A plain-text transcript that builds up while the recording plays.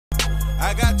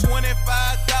I got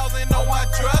 25,000 on my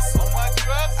dress.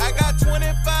 I got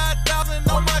 25,000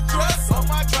 on my dress.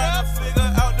 Trying to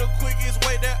figure out the quickest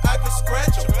way that I can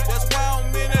scratch them. That's why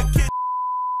I'm in a kitchen.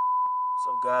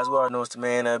 So guys, we already know it's the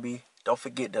man Ubby. Don't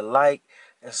forget to like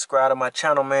and subscribe to my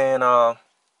channel, man. I'm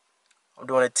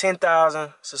doing a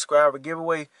 10,000 subscriber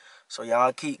giveaway. So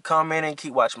y'all keep commenting,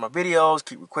 keep watching my videos,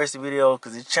 keep requesting videos,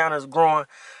 because this channel is growing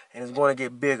and it's going to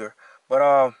get bigger.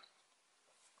 But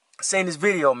seeing this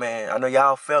video, man, I know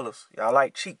y'all fellas, y'all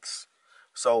like cheeks.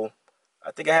 So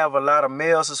I think I have a lot of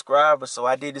male subscribers, so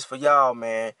I did this for y'all,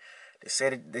 man. They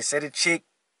said a chick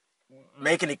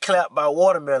making it clap by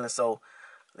watermelon. So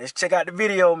let's check out the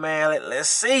video, man. Let's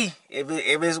see if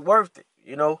it's worth it,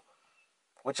 you know,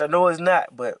 which I know it's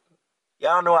not, but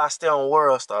y'all know I stay on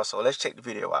World Star, so let's check the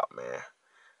video out, man.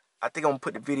 I think I'm gonna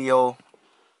put the video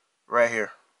right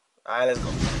here. All right, let's go.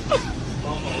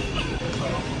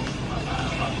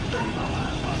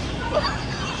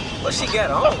 What she got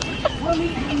on?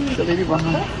 The baby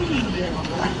behind.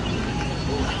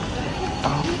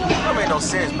 That made no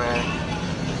sense, man.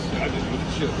 I just do the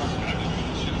chips.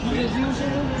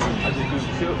 I just do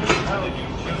the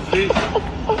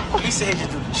chips. He said he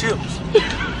just do the chips.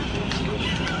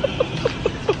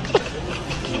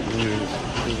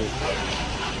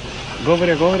 Go over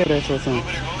there, show some.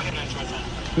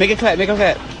 Make it clap, make it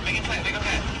clap.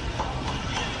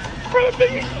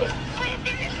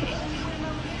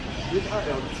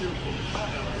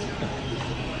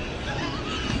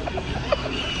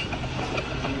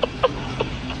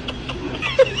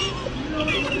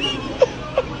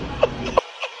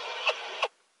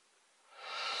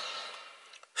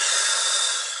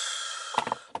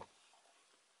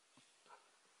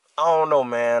 I don't know,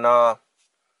 man. I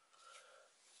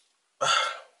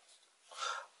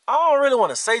don't really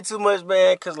want to say too much,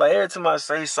 man, because like every time I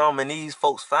say something and these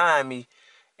folks find me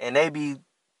and they be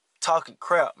talking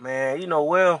crap, man, you know,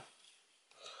 well,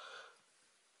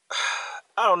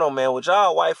 I don't know, man. Would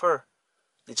y'all wife her?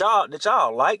 Did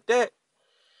y'all like that?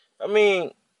 I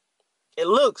mean, it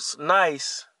looks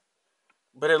nice,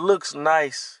 but it looks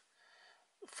nice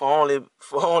for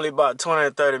only about 20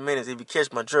 or 30 minutes. If you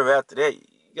catch my drift after that,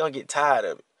 you're gonna get tired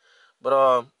of it. But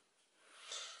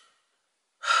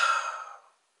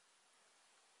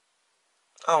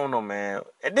I don't know, man.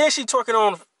 And then she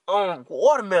twerking on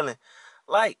watermelon.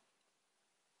 Like,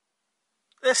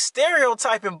 they're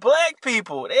stereotyping black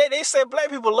people. They say black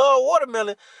people love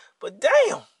watermelon, but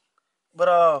damn.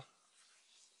 But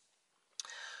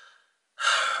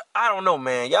I don't know,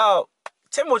 man. Y'all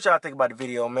tell me what y'all think about the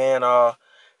video, man.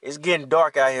 It's getting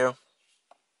dark out here.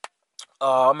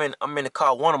 I'm in the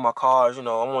car, one of my cars, you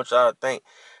know. I want y'all to think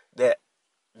that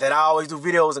I always do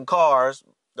videos in cars.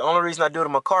 The only reason I do it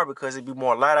in my car because it be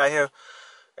more light out here.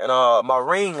 And my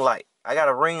ring light. I got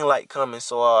a ring light coming,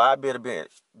 so I'll be able to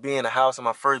be in the house in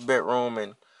my first bedroom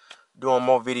and doing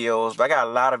more videos. But I got a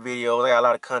lot of videos. I got a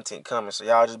lot of content coming, so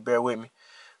y'all just bear with me.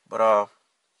 But I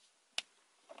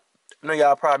know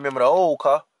y'all probably remember the old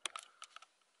car,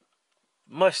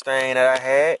 Mustang that I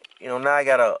had. You know, now I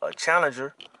got a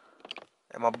Challenger.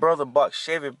 And my brother bought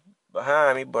Chevy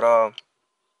behind me. But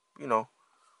you know,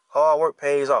 hard work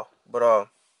pays off. But I'm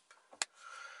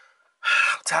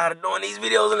tired of doing these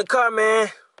videos in the car, man.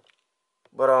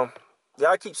 But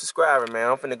y'all keep subscribing, man.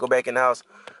 I'm finna go back in the house.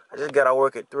 I just got out of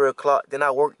work at 3 o'clock. Then I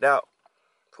worked out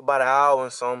for about an hour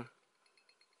and something.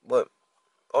 But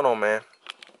hold on, man.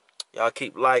 Y'all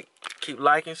keep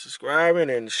liking, subscribing,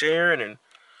 and sharing, and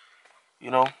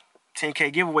you know,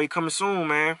 10K giveaway coming soon,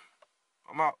 man.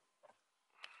 I'm out.